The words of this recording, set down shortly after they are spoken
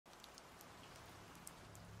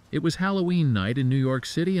It was Halloween night in New York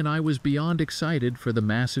City, and I was beyond excited for the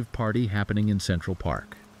massive party happening in Central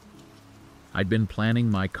Park. I'd been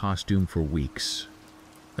planning my costume for weeks.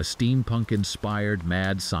 A steampunk-inspired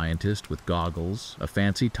mad scientist with goggles, a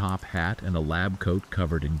fancy top hat, and a lab coat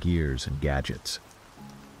covered in gears and gadgets.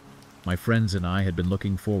 My friends and I had been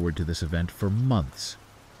looking forward to this event for months,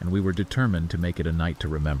 and we were determined to make it a night to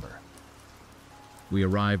remember. We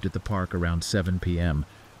arrived at the park around 7 p.m.,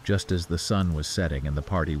 just as the sun was setting and the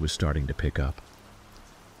party was starting to pick up.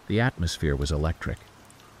 The atmosphere was electric.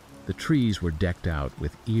 The trees were decked out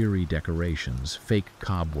with eerie decorations, fake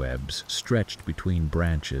cobwebs stretched between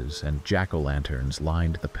branches, and jack-o'-lanterns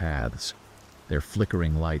lined the paths, their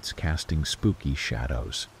flickering lights casting spooky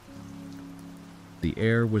shadows. The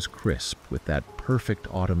air was crisp with that perfect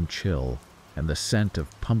autumn chill, and the scent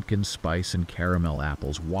of pumpkin spice and caramel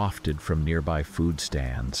apples wafted from nearby food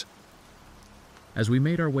stands. As we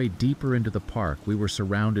made our way deeper into the park, we were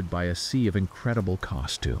surrounded by a sea of incredible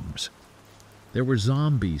costumes. There were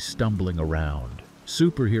zombies stumbling around,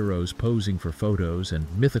 superheroes posing for photos,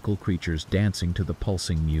 and mythical creatures dancing to the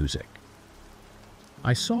pulsing music.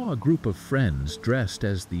 I saw a group of friends dressed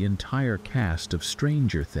as the entire cast of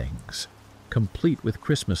Stranger Things, complete with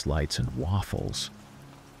Christmas lights and waffles.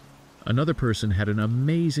 Another person had an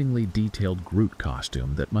amazingly detailed Groot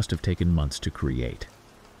costume that must have taken months to create.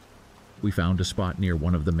 We found a spot near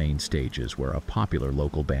one of the main stages where a popular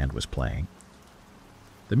local band was playing.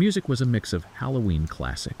 The music was a mix of Halloween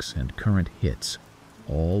classics and current hits,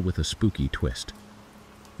 all with a spooky twist.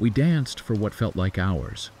 We danced for what felt like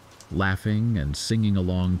hours, laughing and singing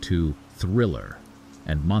along to Thriller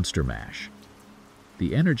and Monster Mash.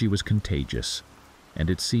 The energy was contagious,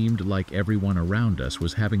 and it seemed like everyone around us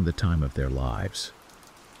was having the time of their lives.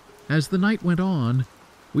 As the night went on,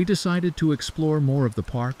 we decided to explore more of the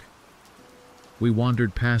park. We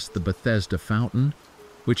wandered past the Bethesda fountain,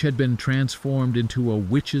 which had been transformed into a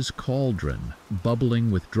witch's cauldron, bubbling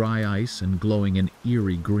with dry ice and glowing an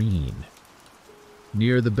eerie green.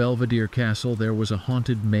 Near the Belvedere Castle, there was a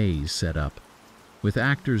haunted maze set up, with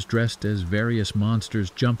actors dressed as various monsters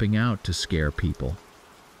jumping out to scare people.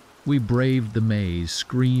 We braved the maze,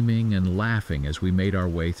 screaming and laughing as we made our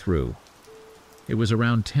way through. It was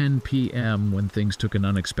around 10 p.m. when things took an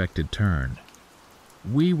unexpected turn.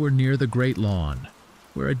 We were near the Great Lawn,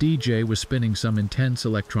 where a DJ was spinning some intense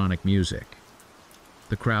electronic music.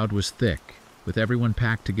 The crowd was thick, with everyone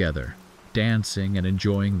packed together, dancing and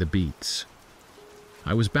enjoying the beats.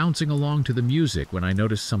 I was bouncing along to the music when I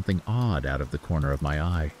noticed something odd out of the corner of my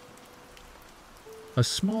eye. A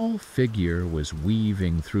small figure was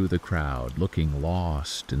weaving through the crowd, looking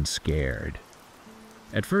lost and scared.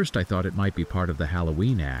 At first I thought it might be part of the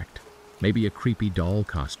Halloween act, maybe a creepy doll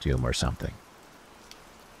costume or something.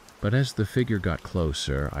 But as the figure got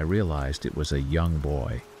closer, I realized it was a young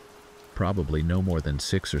boy, probably no more than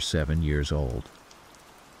 6 or 7 years old.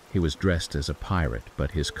 He was dressed as a pirate,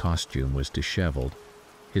 but his costume was disheveled,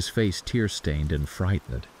 his face tear-stained and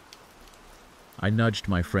frightened. I nudged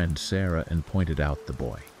my friend Sarah and pointed out the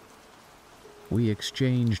boy. We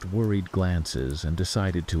exchanged worried glances and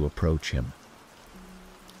decided to approach him.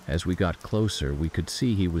 As we got closer, we could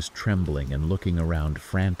see he was trembling and looking around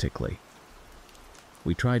frantically.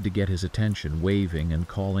 We tried to get his attention, waving and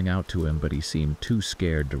calling out to him, but he seemed too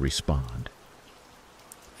scared to respond.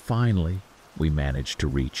 Finally, we managed to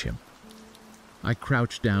reach him. I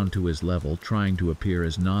crouched down to his level, trying to appear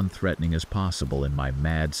as non-threatening as possible in my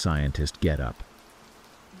mad scientist getup.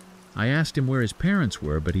 I asked him where his parents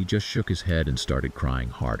were, but he just shook his head and started crying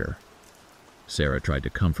harder. Sarah tried to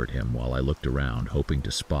comfort him while I looked around, hoping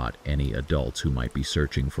to spot any adults who might be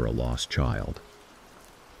searching for a lost child.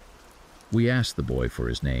 We asked the boy for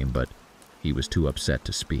his name, but he was too upset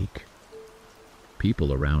to speak.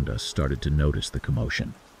 People around us started to notice the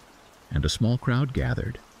commotion, and a small crowd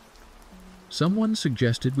gathered. Someone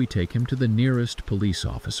suggested we take him to the nearest police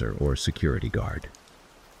officer or security guard.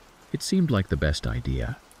 It seemed like the best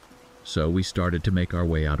idea, so we started to make our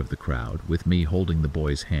way out of the crowd, with me holding the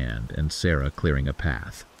boy's hand and Sarah clearing a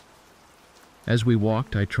path. As we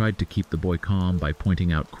walked, I tried to keep the boy calm by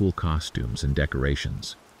pointing out cool costumes and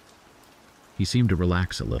decorations. He seemed to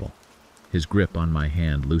relax a little, his grip on my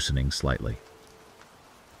hand loosening slightly.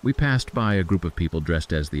 We passed by a group of people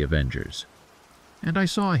dressed as the Avengers, and I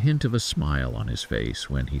saw a hint of a smile on his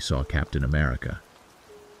face when he saw Captain America.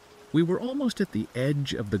 We were almost at the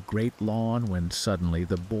edge of the Great Lawn when suddenly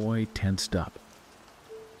the boy tensed up.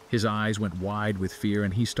 His eyes went wide with fear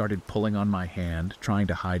and he started pulling on my hand, trying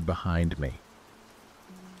to hide behind me.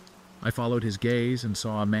 I followed his gaze and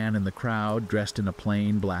saw a man in the crowd dressed in a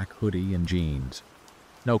plain black hoodie and jeans.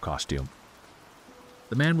 No costume.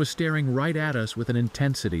 The man was staring right at us with an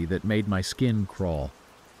intensity that made my skin crawl.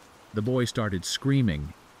 The boy started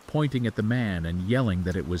screaming, pointing at the man and yelling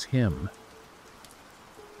that it was him.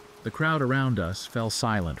 The crowd around us fell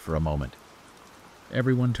silent for a moment,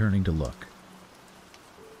 everyone turning to look.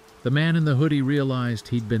 The man in the hoodie realized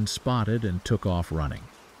he'd been spotted and took off running.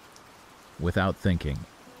 Without thinking,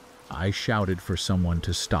 I shouted for someone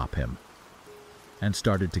to stop him and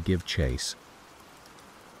started to give chase.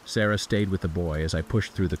 Sarah stayed with the boy as I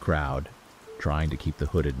pushed through the crowd, trying to keep the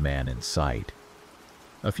hooded man in sight.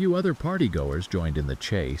 A few other partygoers joined in the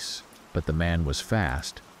chase, but the man was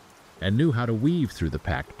fast and knew how to weave through the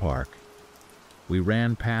packed park. We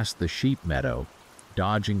ran past the sheep meadow,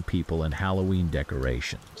 dodging people and Halloween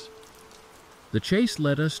decorations. The chase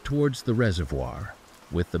led us towards the reservoir,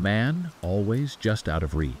 with the man always just out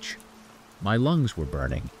of reach. My lungs were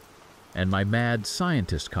burning, and my mad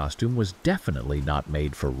scientist costume was definitely not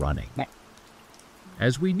made for running.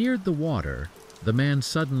 As we neared the water, the man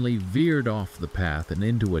suddenly veered off the path and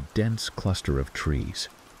into a dense cluster of trees.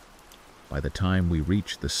 By the time we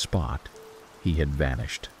reached the spot, he had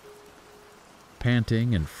vanished.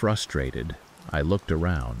 Panting and frustrated, I looked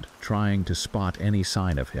around, trying to spot any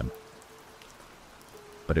sign of him.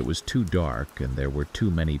 But it was too dark, and there were too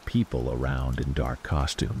many people around in dark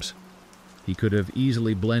costumes. He could have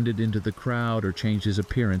easily blended into the crowd or changed his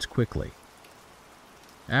appearance quickly.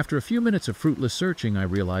 After a few minutes of fruitless searching, I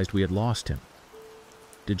realized we had lost him.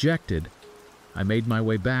 Dejected, I made my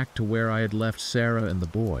way back to where I had left Sarah and the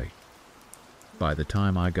boy. By the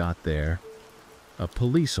time I got there, a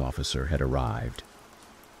police officer had arrived.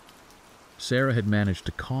 Sarah had managed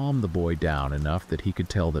to calm the boy down enough that he could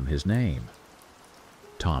tell them his name,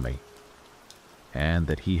 Tommy, and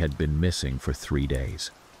that he had been missing for 3 days.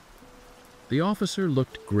 The officer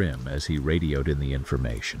looked grim as he radioed in the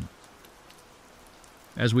information.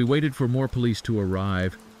 As we waited for more police to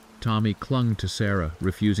arrive, Tommy clung to Sarah,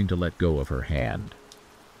 refusing to let go of her hand.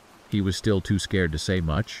 He was still too scared to say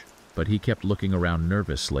much, but he kept looking around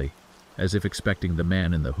nervously, as if expecting the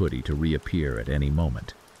man in the hoodie to reappear at any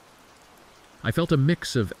moment. I felt a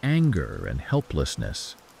mix of anger and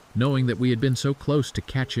helplessness, knowing that we had been so close to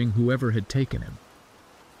catching whoever had taken him.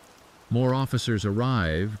 More officers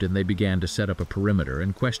arrived, and they began to set up a perimeter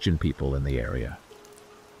and question people in the area.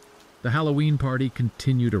 The Halloween party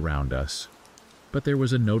continued around us, but there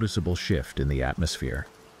was a noticeable shift in the atmosphere.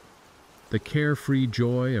 The carefree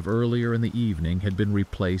joy of earlier in the evening had been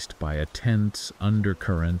replaced by a tense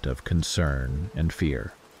undercurrent of concern and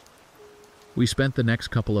fear. We spent the next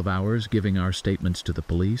couple of hours giving our statements to the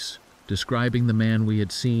police, describing the man we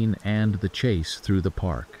had seen and the chase through the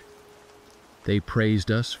park. They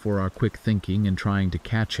praised us for our quick thinking in trying to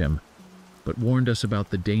catch him, but warned us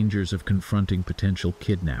about the dangers of confronting potential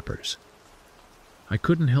kidnappers. I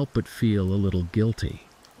couldn't help but feel a little guilty,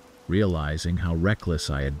 realizing how reckless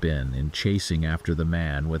I had been in chasing after the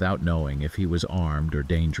man without knowing if he was armed or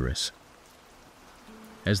dangerous.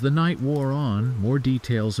 As the night wore on, more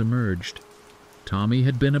details emerged. Tommy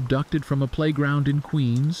had been abducted from a playground in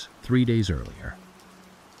Queens 3 days earlier.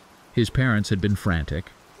 His parents had been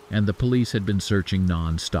frantic, and the police had been searching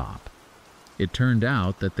non-stop. It turned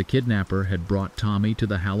out that the kidnapper had brought Tommy to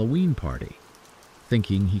the Halloween party,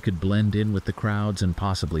 thinking he could blend in with the crowds and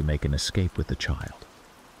possibly make an escape with the child.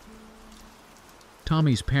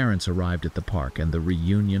 Tommy's parents arrived at the park, and the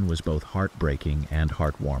reunion was both heartbreaking and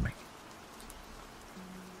heartwarming.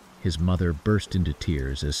 His mother burst into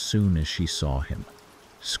tears as soon as she saw him,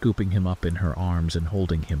 scooping him up in her arms and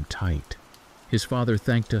holding him tight. His father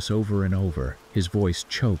thanked us over and over, his voice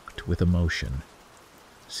choked with emotion.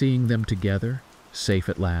 Seeing them together, safe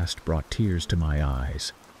at last, brought tears to my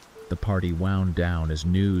eyes. The party wound down as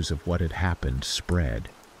news of what had happened spread.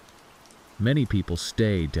 Many people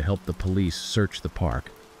stayed to help the police search the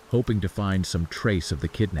park, hoping to find some trace of the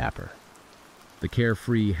kidnapper. The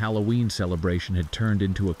carefree Halloween celebration had turned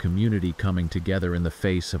into a community coming together in the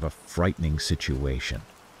face of a frightening situation.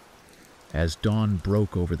 As dawn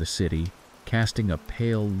broke over the city, casting a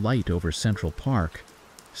pale light over Central Park,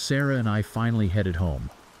 Sarah and I finally headed home.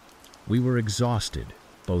 We were exhausted,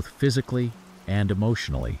 both physically and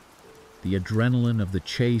emotionally. The adrenaline of the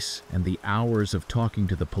chase and the hours of talking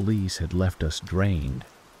to the police had left us drained.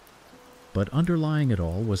 But underlying it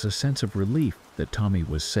all was a sense of relief that Tommy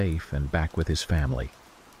was safe and back with his family.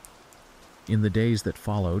 In the days that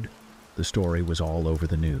followed, the story was all over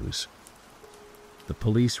the news. The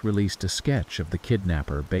police released a sketch of the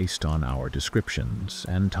kidnapper based on our descriptions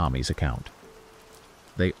and Tommy's account.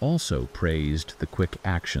 They also praised the quick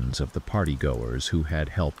actions of the partygoers who had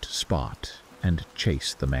helped spot and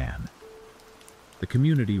chase the man. The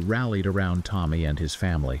community rallied around Tommy and his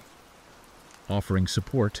family. offering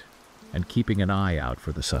support and keeping an eye out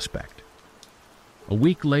for the suspect. A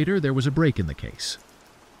week later, there was a break in the case.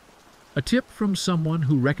 A tip from someone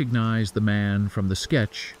who recognized the man from the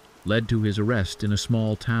sketch led to his arrest in a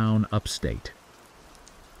small town upstate.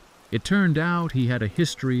 It turned out he had a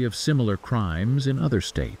history of similar crimes in other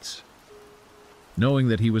states. Knowing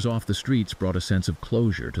that he was off the streets brought a sense of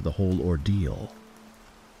closure to the whole ordeal.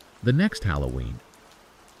 The next Halloween,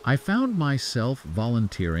 I found myself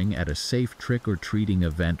volunteering at a safe trick-or-treating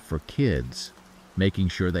event for kids, making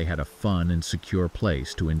sure they had a fun and secure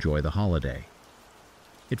place to enjoy the holiday.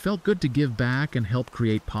 It felt good to give back and help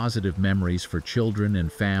create positive memories for children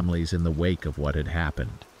and families in the wake of what had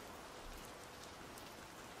happened.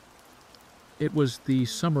 It was the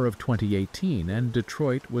summer of 2018, and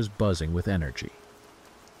Detroit was buzzing with energy.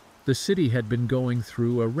 The city had been going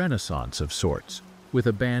through a renaissance of sorts, with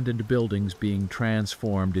abandoned buildings being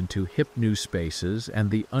transformed into hip new spaces and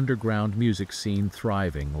the underground music scene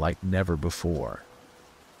thriving like never before.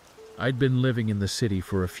 I'd been living in the city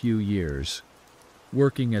for a few years,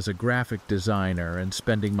 working as a graphic designer and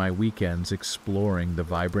spending my weekends exploring the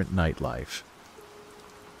vibrant nightlife.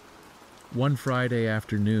 One Friday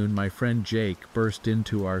afternoon, my friend Jake burst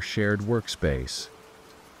into our shared workspace,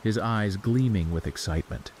 his eyes gleaming with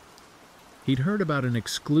excitement. He'd heard about an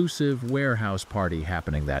exclusive warehouse party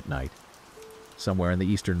happening that night, somewhere in the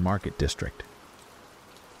Eastern Market District.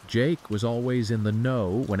 Jake was always in the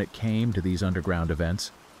know when it came to these underground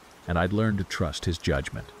events, and I'd learned to trust his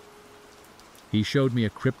judgment. He showed me a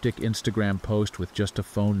cryptic Instagram post with just a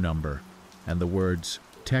phone number and the words,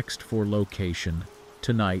 "Text for location,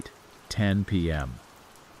 tonight, 10 p.m.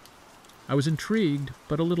 I was intrigued,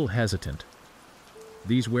 but a little hesitant.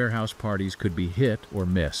 These warehouse parties could be hit or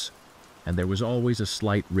miss, and there was always a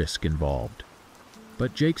slight risk involved.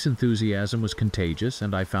 But Jake's enthusiasm was contagious,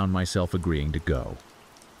 and I found myself agreeing to go.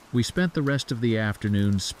 We spent the rest of the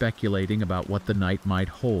afternoon speculating about what the night might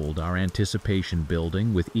hold, our anticipation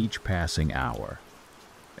building with each passing hour.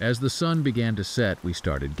 As the sun began to set, we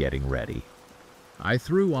started getting ready. I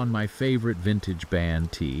threw on my favorite vintage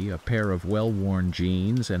band tee, a pair of well-worn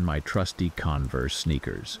jeans, and my trusty Converse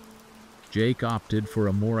sneakers. Jake opted for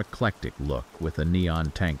a more eclectic look with a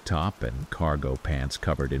neon tank top and cargo pants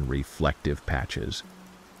covered in reflective patches.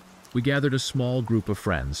 We gathered a small group of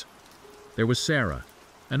friends. There was Sarah,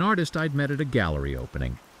 an artist I'd met at a gallery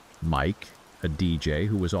opening, Mike, a DJ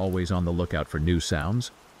who was always on the lookout for new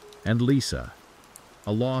sounds, and Lisa,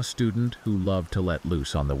 a law student who loved to let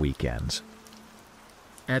loose on the weekends.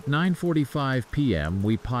 At 9:45 p.m.,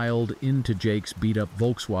 we piled into Jake's beat-up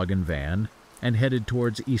Volkswagen van and headed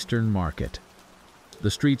towards Eastern Market.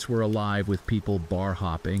 The streets were alive with people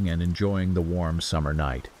bar-hopping and enjoying the warm summer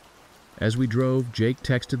night. As we drove, Jake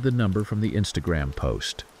texted the number from the Instagram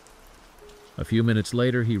post. A few minutes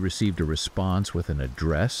later, he received a response with an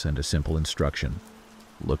address and a simple instruction: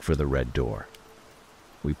 look for the red door.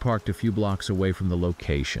 We parked a few blocks away from the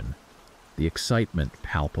location, the excitement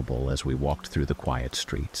palpable as we walked through the quiet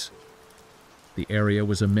streets. The area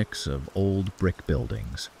was a mix of old brick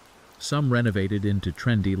buildings, some renovated into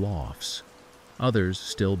trendy lofts, others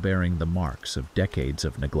still bearing the marks of decades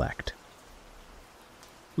of neglect.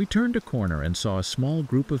 We turned a corner and saw a small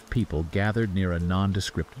group of people gathered near a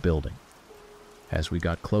nondescript building. As we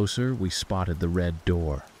got closer, we spotted the red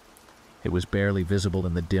door. It was barely visible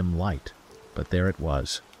in the dim light, but there it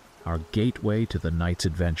was, our gateway to the night's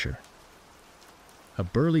adventure. A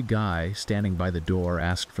burly guy standing by the door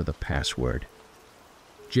asked for the password.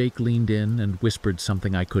 Jake leaned in and whispered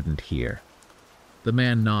something I couldn't hear. The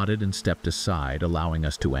man nodded and stepped aside, allowing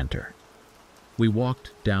us to enter. We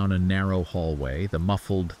walked down a narrow hallway, the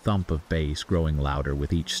muffled thump of bass growing louder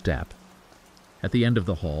with each step. At the end of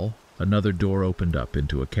the hall, another door opened up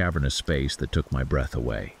into a cavernous space that took my breath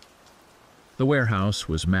away. The warehouse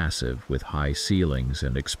was massive, with high ceilings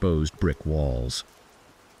and exposed brick walls.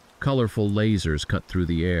 Colorful lasers cut through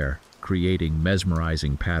the air, creating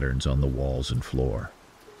mesmerizing patterns on the walls and floor.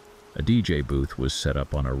 A DJ booth was set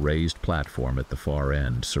up on a raised platform at the far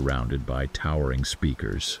end, surrounded by towering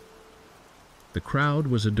speakers. The crowd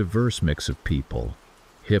was a diverse mix of people: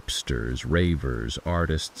 hipsters, ravers,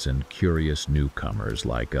 artists, and curious newcomers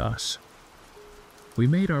like us. We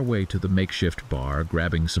made our way to the makeshift bar,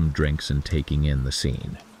 grabbing some drinks and taking in the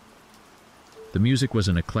scene. The music was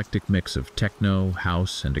an eclectic mix of techno,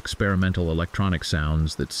 house, and experimental electronic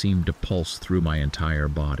sounds that seemed to pulse through my entire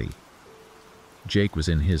body. Jake was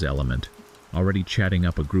in his element, already chatting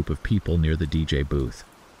up a group of people near the DJ booth.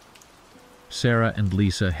 Sarah and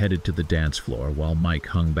Lisa headed to the dance floor while Mike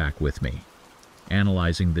hung back with me,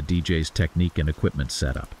 analyzing the DJ's technique and equipment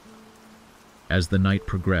setup. As the night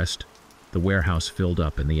progressed, The warehouse filled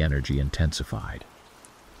up and the energy intensified.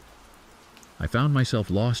 I found myself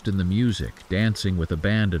lost in the music, dancing with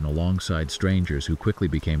abandon alongside strangers who quickly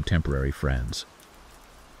became temporary friends.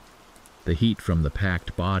 The heat from the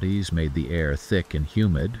packed bodies made the air thick and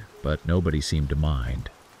humid, but nobody seemed to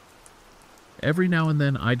mind. Every now and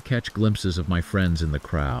then I'd catch glimpses of my friends in the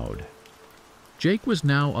crowd. Jake was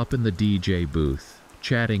now up in the DJ booth,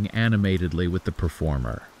 chatting animatedly with the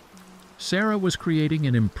performer. Sarah was creating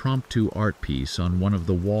an impromptu art piece on one of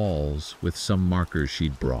the walls with some markers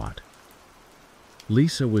she'd brought.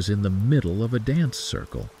 Lisa was in the middle of a dance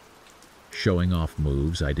circle, showing off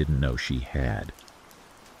moves I didn't know she had.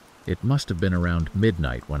 It must have been around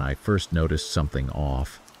midnight when I first noticed something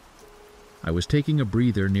off. I was taking a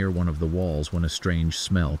breather near one of the walls when a strange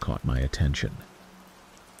smell caught my attention.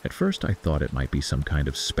 At first I thought it might be some kind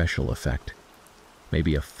of special effect,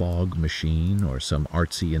 maybe a fog machine or some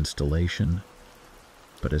artsy installation.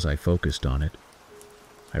 But as I focused on it,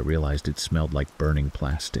 I realized it smelled like burning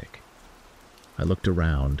plastic. I looked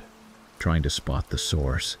around, trying to spot the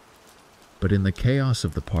source, but in the chaos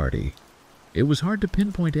of the party, it was hard to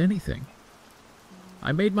pinpoint anything.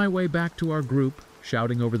 I made my way back to our group,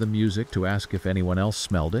 shouting over the music to ask if anyone else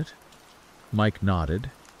smelled it. Mike nodded,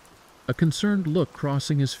 a concerned look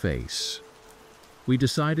crossing his face. We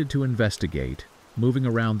decided to investigate, moving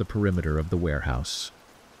around the perimeter of the warehouse.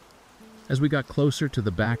 As we got closer to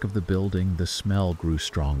the back of the building, the smell grew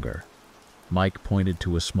stronger. Mike pointed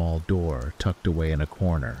to a small door tucked away in a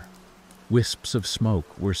corner. Wisps of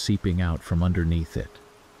smoke were seeping out from underneath it.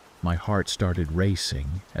 My heart started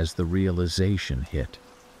racing as the realization hit.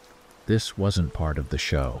 This wasn't part of the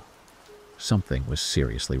show. Something was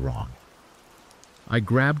seriously wrong. I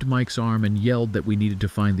grabbed Mike's arm and yelled that we needed to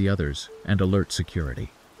find the others and alert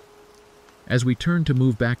security. As we turned to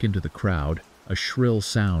move back into the crowd, a shrill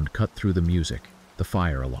sound cut through the music, the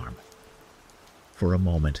fire alarm. For a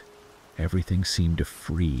moment, everything seemed to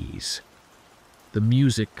freeze. The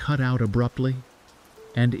music cut out abruptly,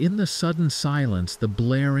 and in the sudden silence, the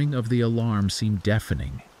blaring of the alarm seemed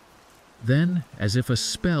deafening. Then, as if a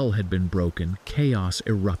spell had been broken, chaos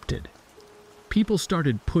erupted. People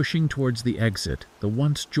started pushing towards the exit, the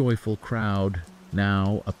once joyful crowd,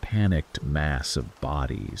 now a panicked mass of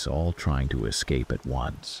bodies, all trying to escape at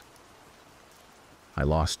once. I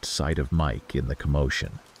lost sight of Mike in the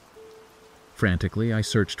commotion. Frantically, I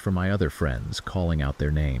searched for my other friends, calling out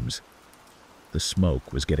their names. The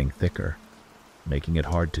smoke was getting thicker, making it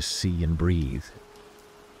hard to see and breathe.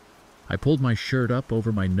 I pulled my shirt up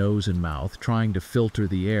over my nose and mouth, trying to filter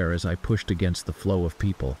the air as I pushed against the flow of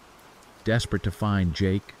people, desperate to find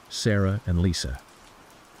Jake, Sarah, and Lisa.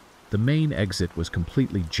 The main exit was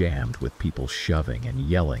completely jammed with people shoving and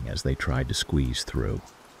yelling as they tried to squeeze through.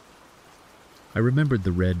 I remembered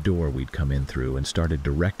the red door we'd come in through and started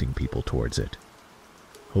directing people towards it,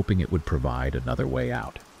 hoping it would provide another way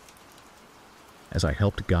out. As I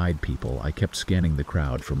helped guide people, I kept scanning the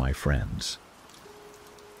crowd for my friends.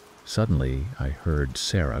 Suddenly, I heard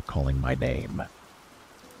Sarah calling my name.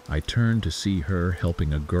 I turned to see her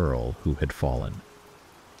helping a girl who had fallen.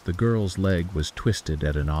 The girl's leg was twisted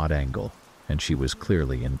at an odd angle, and she was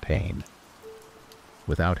clearly in pain.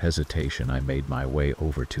 Without hesitation, I made my way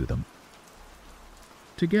over to them.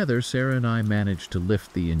 Together, Sarah and I managed to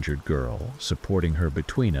lift the injured girl, supporting her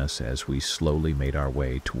between us as we slowly made our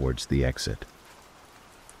way towards the exit.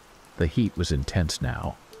 The heat was intense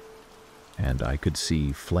now, and I could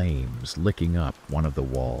see flames licking up one of the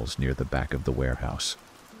walls near the back of the warehouse.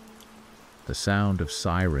 The sound of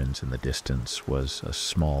sirens in the distance was a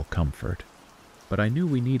small comfort, but I knew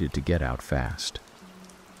we needed to get out fast.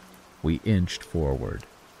 We inched forward,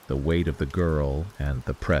 the weight of the girl and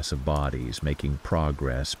the press of bodies making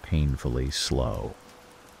progress painfully slow.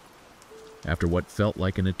 After what felt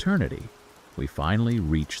like an eternity, we finally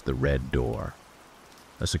reached the red door.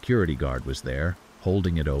 A security guard was there,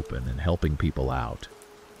 holding it open and helping people out.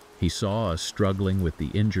 He saw us struggling with the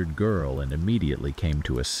injured girl and immediately came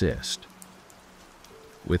to assist.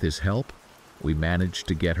 With his help, we managed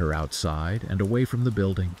to get her outside and away from the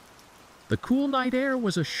building. The cool night air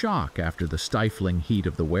was a shock after the stifling heat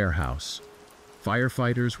of the warehouse.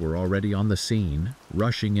 Firefighters were already on the scene,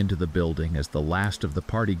 rushing into the building as the last of the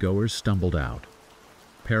partygoers stumbled out.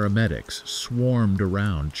 Paramedics swarmed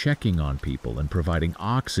around, checking on people and providing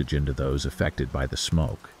oxygen to those affected by the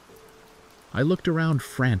smoke. I looked around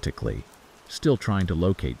frantically, still trying to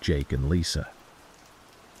locate Jake and Lisa.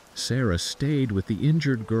 Sarah stayed with the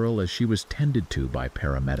injured girl as she was tended to by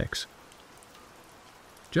paramedics.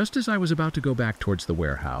 Just as I was about to go back towards the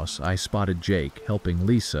warehouse, I spotted Jake helping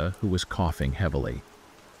Lisa, who was coughing heavily.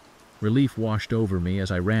 Relief washed over me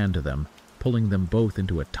as I ran to them, pulling them both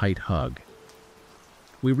into a tight hug.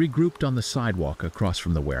 We regrouped on the sidewalk across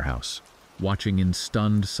from the warehouse, watching in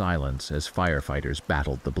stunned silence as firefighters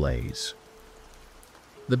battled the blaze.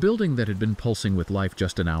 The building that had been pulsing with life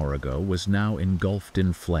just an hour ago was now engulfed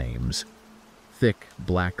in flames, thick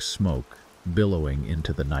black smoke billowing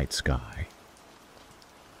into the night sky.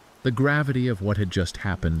 The gravity of what had just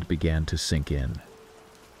happened began to sink in.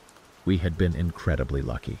 We had been incredibly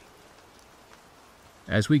lucky.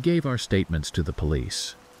 As we gave our statements to the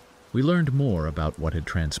police, we learned more about what had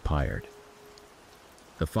transpired.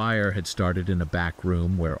 The fire had started in a back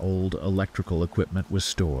room where old electrical equipment was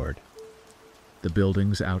stored. The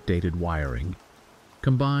building's outdated wiring,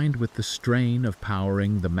 combined with the strain of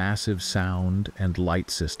powering the massive sound and light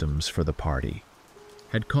systems for the party,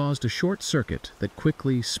 had caused a short circuit that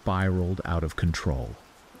quickly spiraled out of control.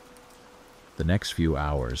 The next few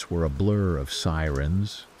hours were a blur of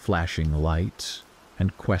sirens, flashing lights,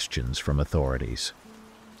 and questions from authorities.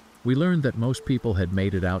 We learned that most people had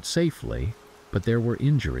made it out safely, but there were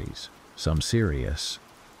injuries, some serious.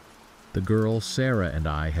 The girl Sarah and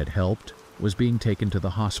I had helped was being taken to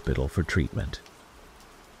the hospital for treatment.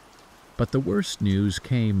 But the worst news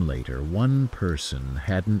came later. One person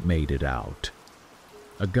hadn't made it out.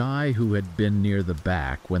 A guy who had been near the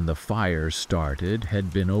back when the fire started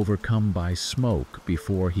had been overcome by smoke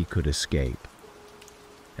before he could escape.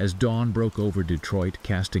 As dawn broke over Detroit,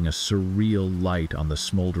 casting a surreal light on the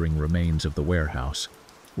smoldering remains of the warehouse,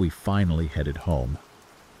 we finally headed home.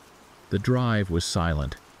 The drive was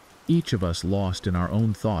silent, each of us lost in our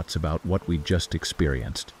own thoughts about what we'd just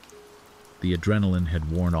experienced. The adrenaline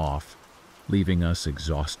had worn off, leaving us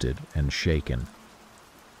exhausted and shaken.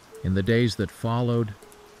 In the days that followed,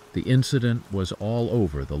 the incident was all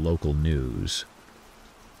over the local news.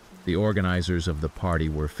 The organizers of the party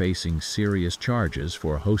were facing serious charges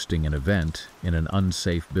for hosting an event in an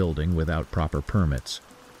unsafe building without proper permits.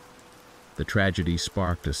 The tragedy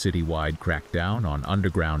sparked a citywide crackdown on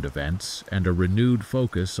underground events and a renewed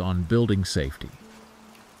focus on building safety.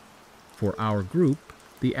 For our group,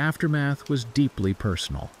 the aftermath was deeply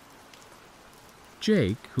personal.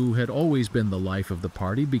 Jake, who had always been the life of the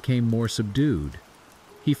party, became more subdued.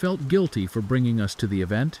 He felt guilty for bringing us to the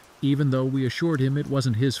event, even though we assured him it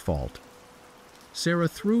wasn't his fault. Sarah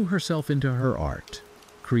threw herself into her art,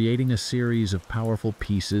 creating a series of powerful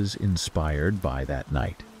pieces inspired by that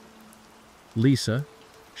night. Lisa,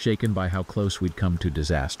 shaken by how close we'd come to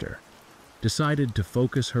disaster, decided to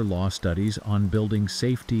focus her law studies on building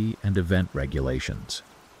safety and event regulations.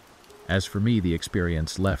 As for me, the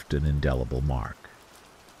experience left an indelible mark.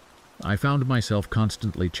 I found myself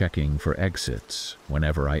constantly checking for exits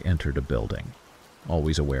whenever I entered a building,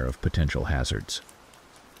 always aware of potential hazards.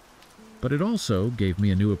 But it also gave me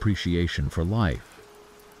a new appreciation for life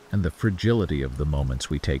and the fragility of the moments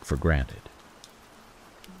we take for granted.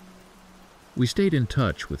 We stayed in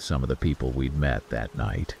touch with some of the people we'd met that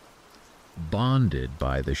night, bonded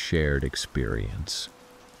by the shared experience.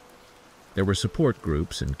 There were support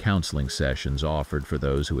groups and counseling sessions offered for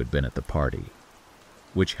those who had been at the party,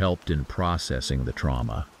 which helped in processing the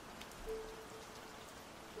trauma.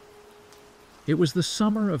 It was the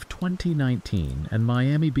summer of 2019, and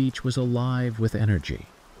Miami Beach was alive with energy.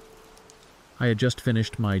 I had just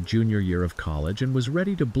finished my junior year of college and was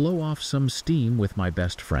ready to blow off some steam with my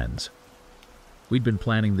best friends. We'd been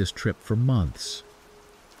planning this trip for months.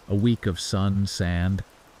 A week of sun, sand,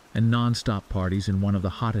 and non-stop parties in one of the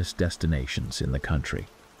hottest destinations in the country.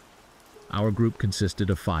 Our group consisted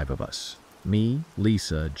of 5 of us: me,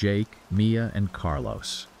 Lisa, Jake, Mia, and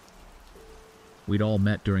Carlos. We'd all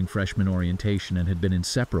met during freshman orientation and had been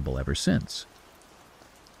inseparable ever since.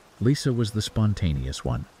 Lisa was the spontaneous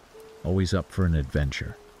one, always up for an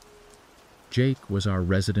adventure. Jake was our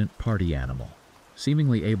resident party animal,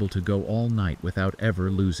 seemingly able to go all night without ever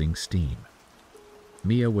losing steam.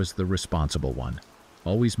 Mia was the responsible one,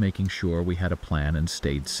 always making sure we had a plan and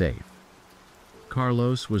stayed safe.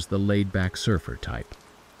 Carlos was the laid-back surfer type,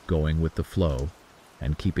 going with the flow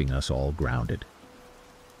and keeping us all grounded.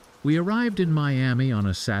 We arrived in Miami on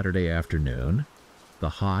a Saturday afternoon, the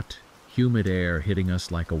hot, humid air hitting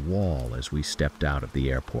us like a wall as we stepped out of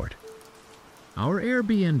the airport. Our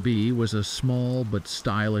Airbnb was a small but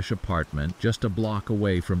stylish apartment just a block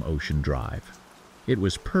away from Ocean Drive. It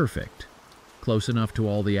was perfect, close enough to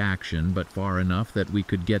all the action but far enough that we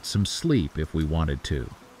could get some sleep if we wanted to.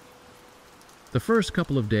 The first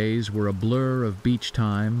couple of days were a blur of beach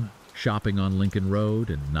time, shopping on Lincoln Road,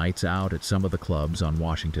 and nights out at some of the clubs on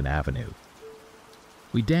Washington Avenue.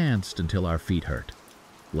 We danced until our feet hurt,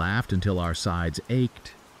 laughed until our sides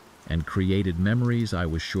ached, and created memories I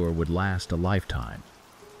was sure would last a lifetime.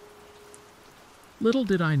 Little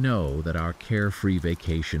did I know that our carefree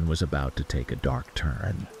vacation was about to take a dark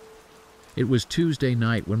turn. It was Tuesday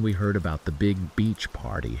night when we heard about the big beach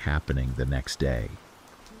party happening the next day.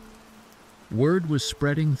 Word was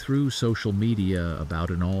spreading through social media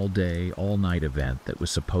about an all-day, all-night event that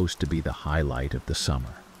was supposed to be the highlight of the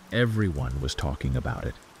summer. Everyone was talking about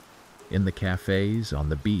it. In the cafes, on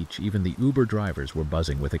the beach, even the Uber drivers were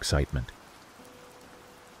buzzing with excitement.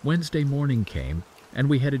 Wednesday morning came, and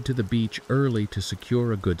we headed to the beach early to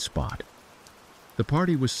secure a good spot. The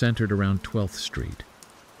party was centered around 12th Street,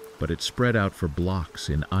 but it spread out for blocks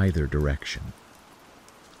in either direction.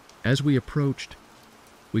 As we approached,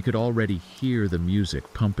 we could already hear the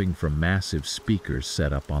music pumping from massive speakers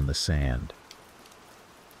set up on the sand.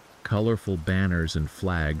 Colorful banners and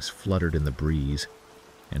flags fluttered in the breeze,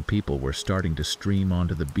 and people were starting to stream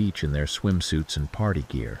onto the beach in their swimsuits and party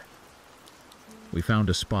gear. We found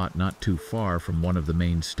a spot not too far from one of the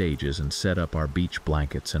main stages and set up our beach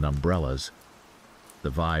blankets and umbrellas.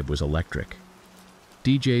 The vibe was electric.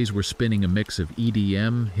 DJs were spinning a mix of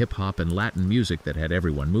EDM, hip-hop, and Latin music that had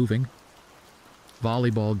everyone moving.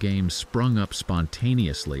 Volleyball games sprung up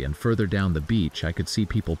spontaneously, and further down the beach I could see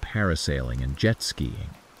people parasailing and jet skiing.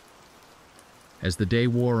 As the day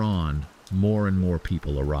wore on, more and more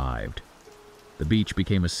people arrived. The beach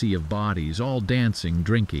became a sea of bodies, all dancing,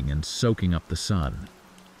 drinking, and soaking up the sun.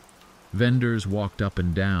 Vendors walked up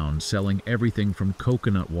and down, selling everything from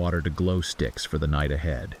coconut water to glow sticks for the night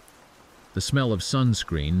ahead. The smell of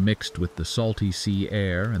sunscreen mixed with the salty sea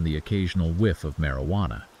air and the occasional whiff of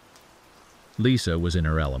marijuana. Lisa was in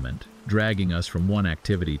her element, dragging us from one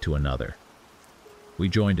activity to another. We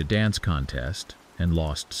joined a dance contest and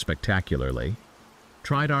lost spectacularly,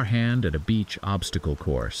 tried our hand at a beach obstacle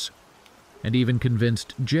course, and even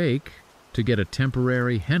convinced Jake to get a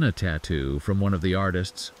temporary henna tattoo from one of the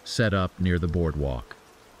artists set up near the boardwalk.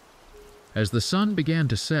 As the sun began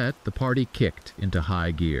to set, the party kicked into high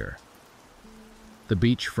gear. The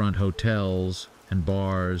beachfront hotels and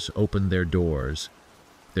bars opened their doors,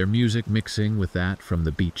 their music mixing with that from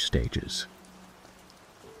the beach stages.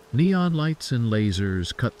 Neon lights and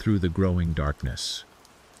lasers cut through the growing darkness,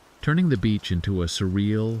 turning the beach into a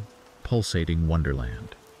surreal, pulsating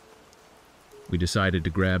wonderland. We decided to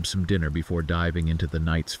grab some dinner before diving into the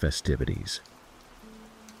night's festivities.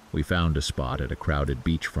 We found a spot at a crowded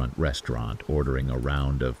beachfront restaurant, ordering a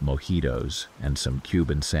round of mojitos and some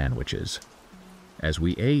Cuban sandwiches. As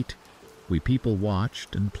we ate, we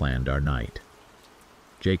people-watched and planned our night.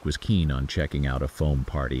 Jake was keen on checking out a foam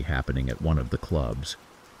party happening at one of the clubs,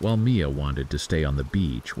 while Mia wanted to stay on the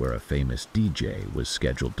beach where a famous DJ was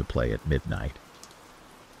scheduled to play at midnight.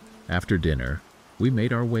 After dinner, we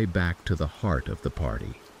made our way back to the heart of the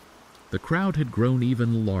party. The crowd had grown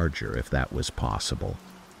even larger, if that was possible.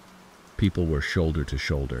 People were shoulder to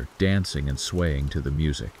shoulder, dancing and swaying to the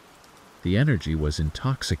music. The energy was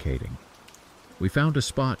intoxicating. We found a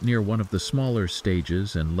spot near one of the smaller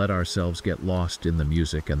stages and let ourselves get lost in the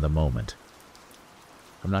music and the moment.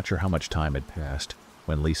 I'm not sure how much time had passed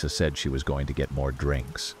when Lisa said she was going to get more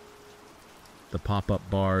drinks. The pop-up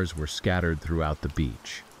bars were scattered throughout the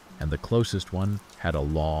beach, and the closest one had a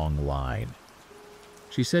long line.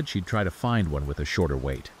 She said she'd try to find one with a shorter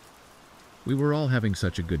wait. We were all having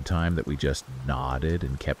such a good time that we just nodded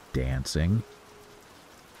and kept dancing.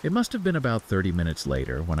 It must have been about 30 minutes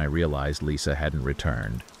later when I realized Lisa hadn't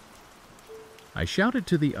returned. I shouted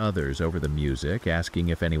to the others over the music, asking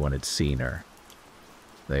if anyone had seen her.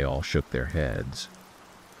 They all shook their heads.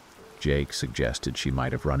 Jake suggested she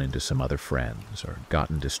might have run into some other friends or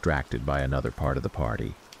gotten distracted by another part of the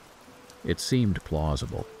party. It seemed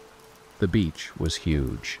plausible. The beach was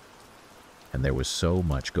huge, and there was so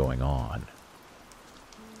much going on.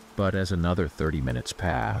 But as another 30 minutes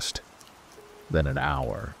passed, then an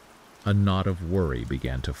hour, a knot of worry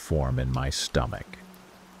began to form in my stomach.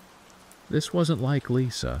 This wasn't like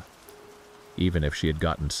Lisa. Even if she had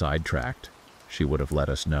gotten sidetracked, she would have let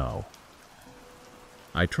us know.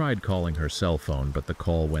 I tried calling her cell phone, but the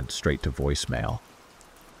call went straight to voicemail.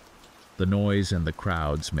 The noise and the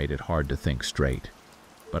crowds made it hard to think straight,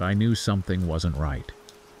 but I knew something wasn't right.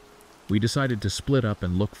 We decided to split up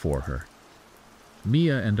and look for her.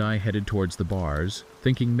 Mia and I headed towards the bars,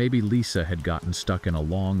 thinking maybe Lisa had gotten stuck in a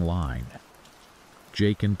long line.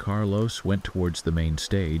 Jake and Carlos went towards the main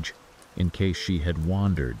stage, in case she had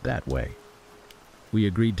wandered that way. We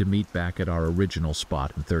agreed to meet back at our original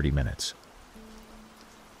spot in 30 minutes.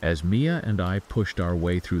 As Mia and I pushed our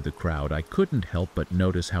way through the crowd, I couldn't help but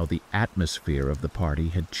notice how the atmosphere of the party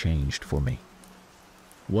had changed for me.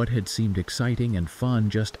 What had seemed exciting and fun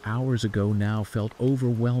just hours ago now felt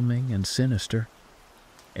overwhelming and sinister.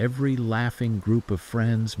 Every laughing group of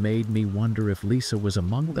friends made me wonder if Lisa was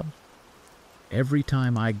among them. Every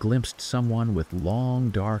time I glimpsed someone with long,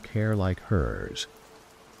 dark hair like hers,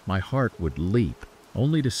 my heart would leap,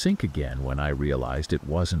 only to sink again when I realized it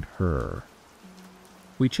wasn't her.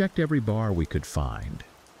 We checked every bar we could find,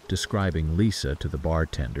 describing Lisa to the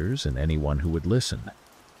bartenders and anyone who would listen.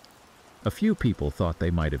 A few people thought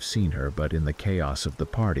they might have seen her, but in the chaos of the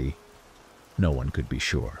party, no one could be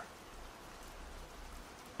sure.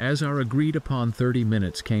 As our agreed-upon 30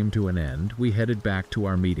 minutes came to an end, we headed back to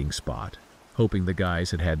our meeting spot, hoping the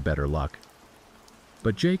guys had had better luck.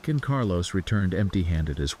 But Jake and Carlos returned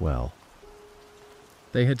empty-handed as well.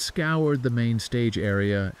 They had scoured the main stage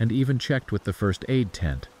area and even checked with the first aid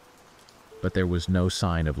tent, but there was no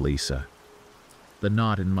sign of Lisa. The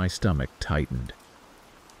knot in my stomach tightened.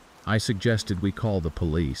 I suggested we call the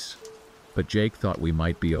police, but Jake thought we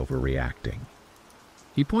might be overreacting.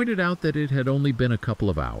 He pointed out that it had only been a couple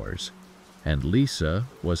of hours, and Lisa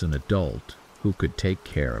was an adult who could take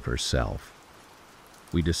care of herself.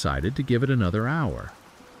 We decided to give it another hour.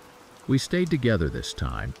 We stayed together this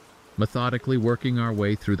time, methodically working our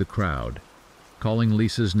way through the crowd, calling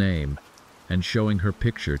Lisa's name and showing her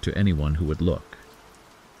picture to anyone who would look.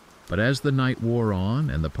 But as the night wore on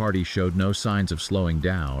and the party showed no signs of slowing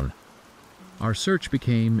down, our search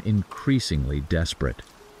became increasingly desperate.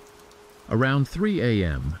 Around 3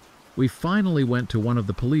 a.m., we finally went to one of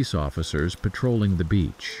the police officers patrolling the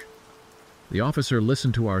beach. The officer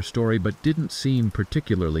listened to our story but didn't seem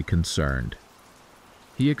particularly concerned.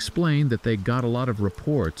 He explained that they got a lot of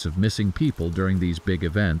reports of missing people during these big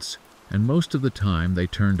events, and most of the time they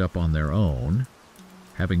turned up on their own,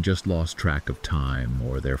 having just lost track of time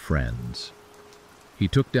or their friends. He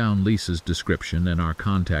took down Lisa's description and our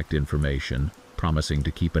contact information, promising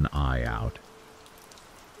to keep an eye out.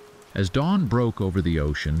 As dawn broke over the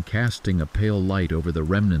ocean, casting a pale light over the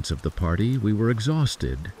remnants of the party, we were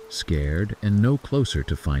exhausted, scared, and no closer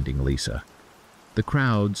to finding Lisa. The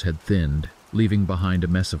crowds had thinned, leaving behind a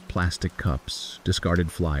mess of plastic cups,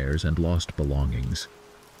 discarded flyers, and lost belongings.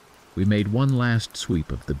 We made one last sweep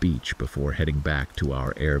of the beach before heading back to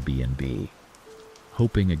our Airbnb,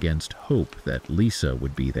 hoping against hope that Lisa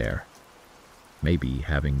would be there, maybe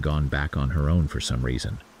having gone back on her own for some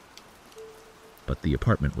reason. But the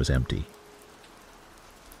apartment was empty.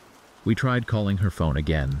 We tried calling her phone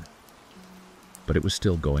again, but it was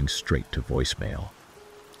still going straight to voicemail.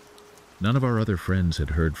 None of our other friends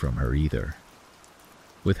had heard from her either.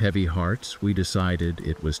 With heavy hearts, we decided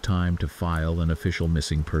it was time to file an official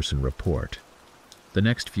missing person report. The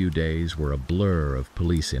next few days were a blur of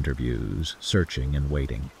police interviews, searching and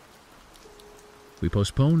waiting. We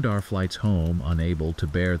postponed our flights home, unable to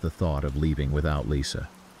bear the thought of leaving without Lisa.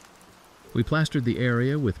 We plastered the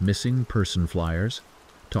area with missing person flyers,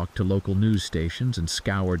 talked to local news stations, and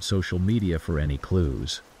scoured social media for any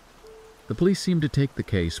clues. The police seemed to take the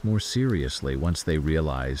case more seriously once they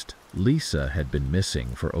realized Lisa had been missing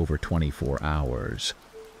for over 24 hours.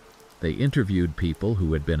 They interviewed people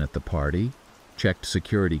who had been at the party, checked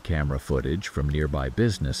security camera footage from nearby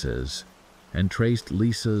businesses, and traced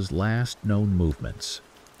Lisa's last known movements.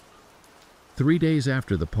 3 days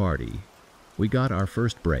after the party, we got our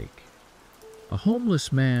first break. A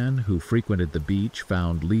homeless man who frequented the beach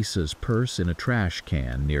found Lisa's purse in a trash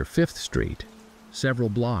can near 5th Street, several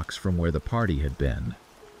blocks from where the party had been.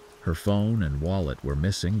 Her phone and wallet were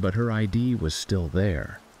missing, but her ID was still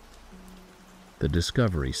there. The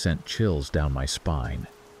discovery sent chills down my spine.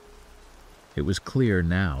 It was clear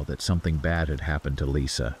now that something bad had happened to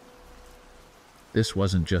Lisa. This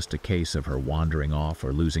wasn't just a case of her wandering off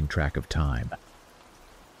or losing track of time.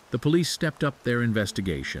 The police stepped up their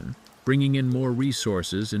investigation, bringing in more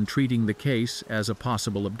resources and treating the case as a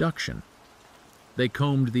possible abduction. They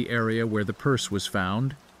combed the area where the purse was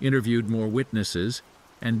found, interviewed more witnesses,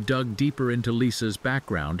 and dug deeper into Lisa's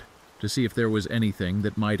background to see if there was anything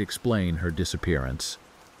that might explain her disappearance.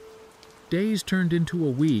 Days turned into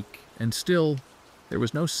a week, and still, there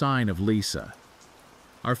was no sign of Lisa.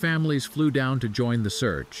 Our families flew down to join the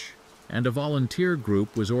search, and a volunteer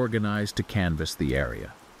group was organized to canvass the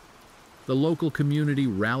area. The local community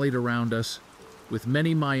rallied around us, with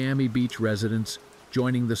many Miami Beach residents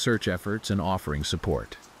joining the search efforts and offering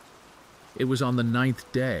support. It was on the 9th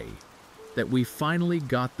day that we finally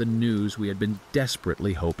got the news we had been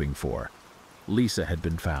desperately hoping for. Lisa had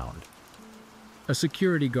been found. A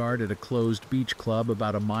security guard at a closed beach club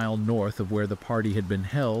about a mile north of where the party had been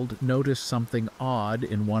held noticed something odd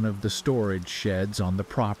in one of the storage sheds on the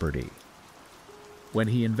property. When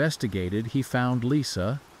he investigated, he found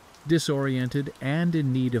Lisa, disoriented and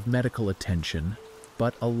in need of medical attention,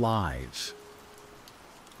 but alive.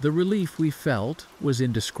 The relief we felt was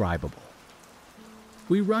indescribable.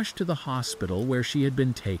 We rushed to the hospital where she had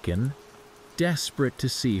been taken, desperate to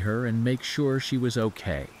see her and make sure she was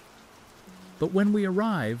okay. But when we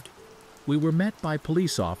arrived, we were met by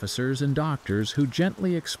police officers and doctors who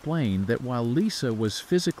gently explained that while Lisa was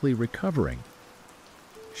physically recovering,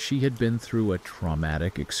 she had been through a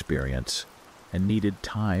traumatic experience and needed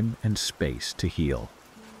time and space to heal.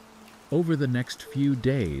 Over the next few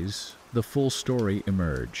days, the full story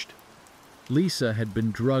emerged. Lisa had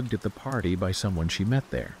been drugged at the party by someone she met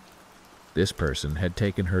there. This person had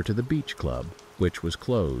taken her to the beach club, which was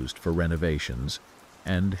closed for renovations,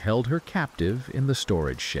 and held her captive in the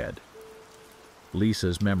storage shed.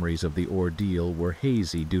 Lisa's memories of the ordeal were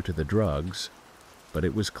hazy due to the drugs, but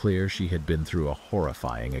it was clear she had been through a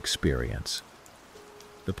horrifying experience.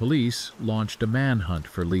 The police launched a manhunt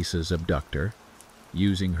for Lisa's abductor,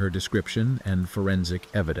 using her description and forensic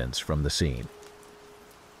evidence from the scene.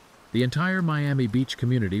 The entire Miami Beach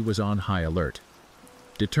community was on high alert,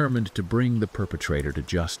 determined to bring the perpetrator to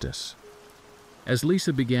justice. As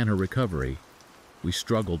Lisa began her recovery, we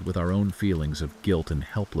struggled with our own feelings of guilt and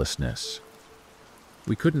helplessness.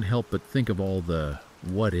 We couldn't help but think of all the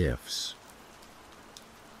what-ifs.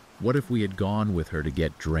 What if we had gone with her to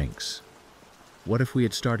get drinks? What if we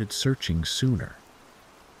had started searching sooner?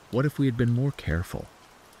 What if we had been more careful?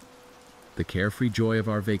 The carefree joy of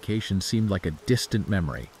our vacation seemed like a distant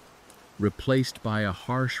memory, replaced by a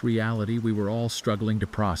harsh reality we were all struggling to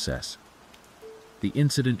process. The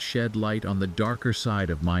incident shed light on the darker side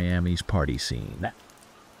of Miami's party scene.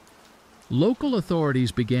 Local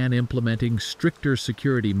authorities began implementing stricter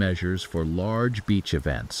security measures for large beach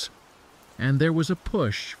events, and there was a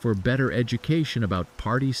push for better education about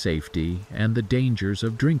party safety and the dangers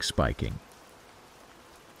of drink spiking.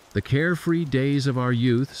 The carefree days of our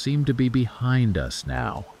youth seemed to be behind us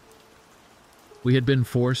now. We had been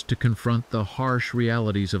forced to confront the harsh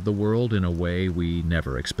realities of the world in a way we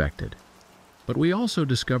never expected. But we also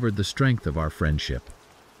discovered the strength of our friendship,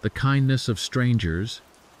 the kindness of strangers,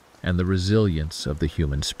 and the resilience of the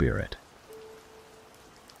human spirit.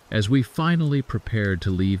 As we finally prepared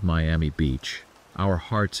to leave Miami Beach, our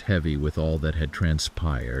hearts heavy with all that had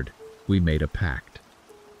transpired, we made a pact.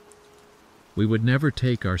 We would never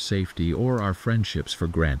take our safety or our friendships for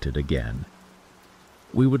granted again.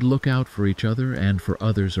 We would look out for each other and for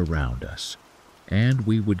others around us, and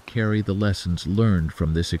we would carry the lessons learned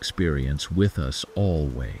from this experience with us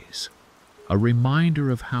always, a reminder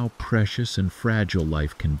of how precious and fragile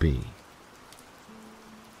life can be.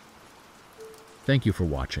 Thank you for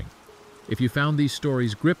watching. If you found these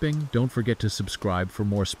stories gripping, don't forget to subscribe for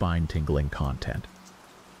more spine-tingling content.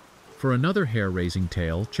 For another hair-raising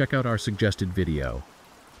tale, check out our suggested video.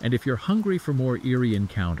 And if you're hungry for more eerie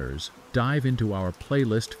encounters, dive into our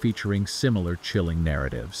playlist featuring similar chilling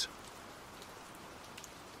narratives.